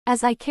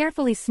As I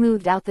carefully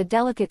smoothed out the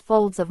delicate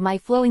folds of my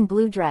flowing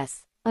blue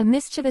dress, a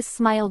mischievous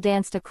smile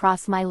danced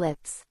across my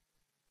lips.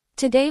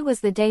 Today was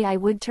the day I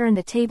would turn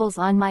the tables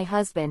on my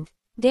husband,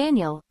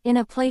 Daniel, in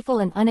a playful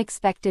and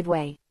unexpected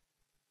way.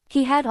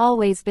 He had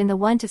always been the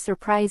one to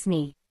surprise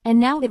me, and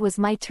now it was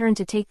my turn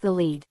to take the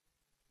lead.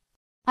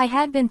 I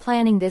had been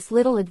planning this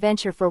little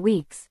adventure for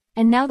weeks,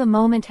 and now the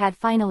moment had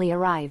finally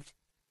arrived.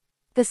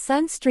 The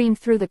sun streamed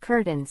through the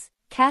curtains,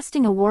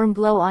 casting a warm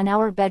glow on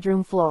our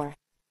bedroom floor.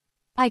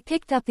 I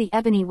picked up the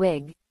ebony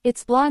wig,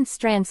 its blonde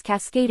strands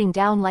cascading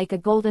down like a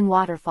golden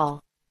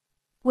waterfall.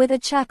 With a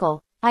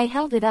chuckle, I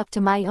held it up to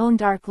my own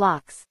dark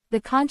locks, the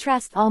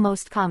contrast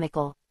almost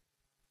comical.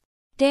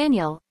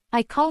 "Daniel,"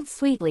 I called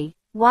sweetly,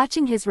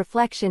 watching his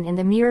reflection in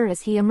the mirror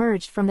as he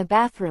emerged from the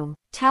bathroom,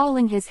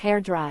 toweling his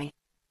hair dry.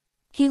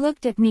 He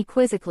looked at me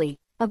quizzically,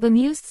 a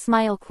bemused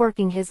smile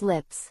quirking his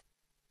lips.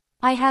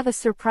 "I have a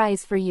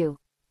surprise for you."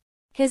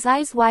 His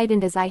eyes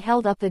widened as I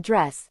held up the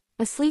dress,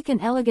 a sleek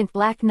and elegant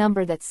black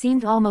number that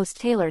seemed almost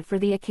tailored for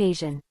the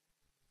occasion.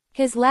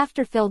 His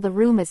laughter filled the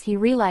room as he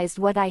realized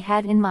what I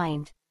had in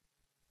mind.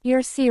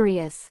 "You're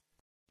serious?"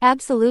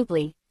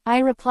 "Absolutely," I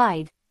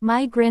replied,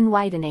 my grin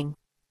widening.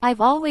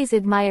 "I've always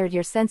admired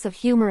your sense of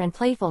humor and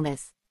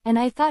playfulness, and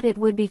I thought it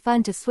would be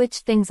fun to switch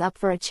things up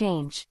for a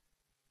change."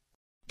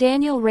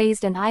 Daniel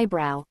raised an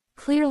eyebrow,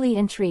 clearly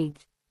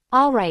intrigued.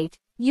 "All right,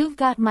 you've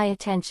got my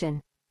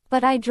attention.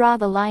 But I draw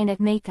the line at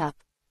makeup."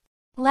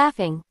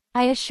 Laughing,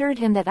 I assured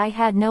him that I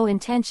had no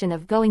intention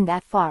of going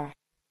that far.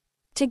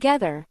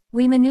 Together,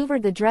 we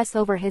maneuvered the dress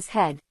over his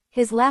head,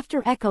 his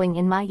laughter echoing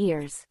in my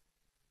ears.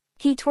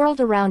 He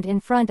twirled around in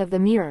front of the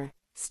mirror,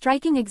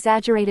 striking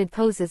exaggerated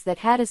poses that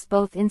had us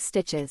both in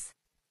stitches.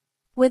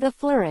 With a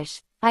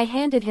flourish, I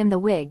handed him the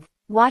wig,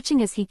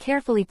 watching as he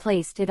carefully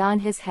placed it on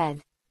his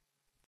head.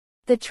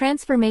 The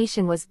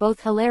transformation was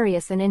both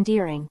hilarious and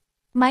endearing.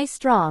 My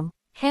strong,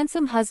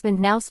 handsome husband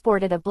now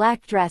sported a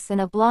black dress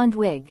and a blonde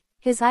wig,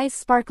 his eyes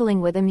sparkling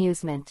with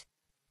amusement.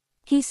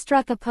 He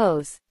struck a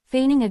pose,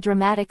 feigning a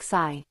dramatic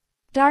sigh.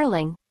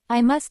 "Darling,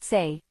 I must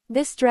say,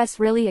 this dress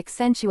really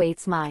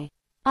accentuates my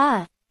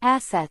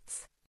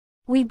assets."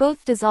 We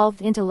both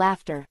dissolved into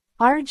laughter,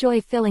 our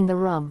joy filling the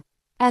room.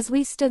 As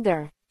we stood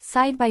there,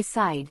 side by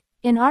side,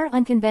 in our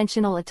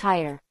unconventional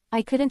attire,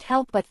 I couldn't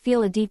help but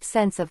feel a deep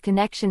sense of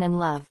connection and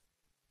love.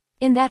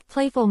 In that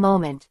playful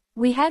moment,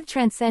 we had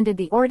transcended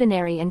the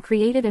ordinary and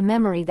created a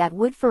memory that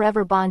would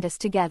forever bond us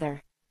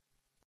together.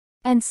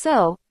 And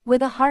so,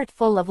 with a heart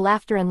full of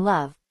laughter and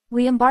love,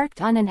 we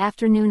embarked on an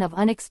afternoon of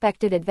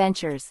unexpected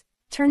adventures,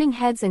 turning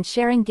heads and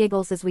sharing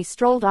giggles as we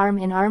strolled arm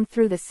in arm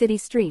through the city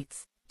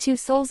streets, two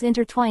souls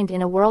intertwined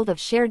in a world of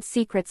shared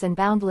secrets and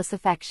boundless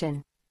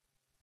affection.